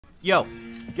Yo,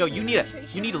 you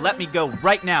need to let me go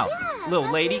right now, little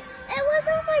lady. It was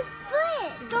on my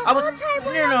foot. The whole time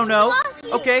when I was No.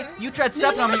 walking. Okay, you tried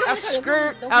stepping on me. I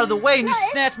skirt out of the way and you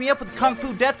snatched me up with a kung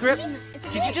fu death grip.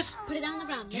 Did you just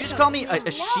call me a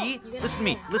she? Listen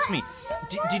to me.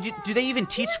 Do they even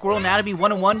teach Squirrel Anatomy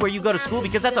 101 where you go to school?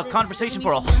 Because that's a conversation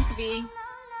for a whole...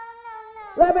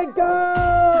 Let me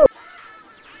go!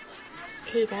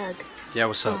 Hey, Doug. Yeah,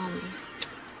 what's up?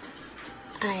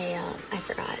 I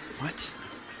forgot. What?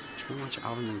 I'm trying to watch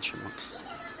Alvin and the Chipmunks.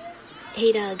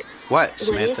 Hey, Doug. What,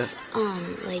 Samantha? What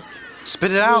if, like...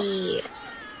 Spit it out.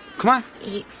 Come on.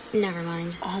 Never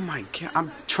mind. Oh my god,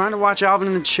 I'm trying to watch Alvin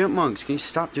and the Chipmunks. Can you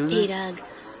stop doing that? Hey, Doug.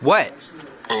 What?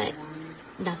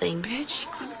 Nothing. Bitch,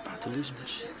 I'm about to lose my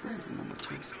shit. One more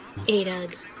time. Hey,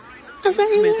 Doug. I'm sorry.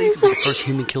 Samantha, you could be the first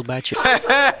human killed by a chip.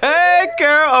 Hey,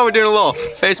 girl. Oh, we're doing a little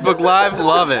Facebook Live.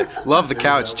 Love it. Love the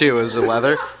couch, too. Is it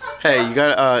leather? Hey, you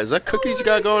got, is that cookies you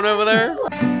got going over there?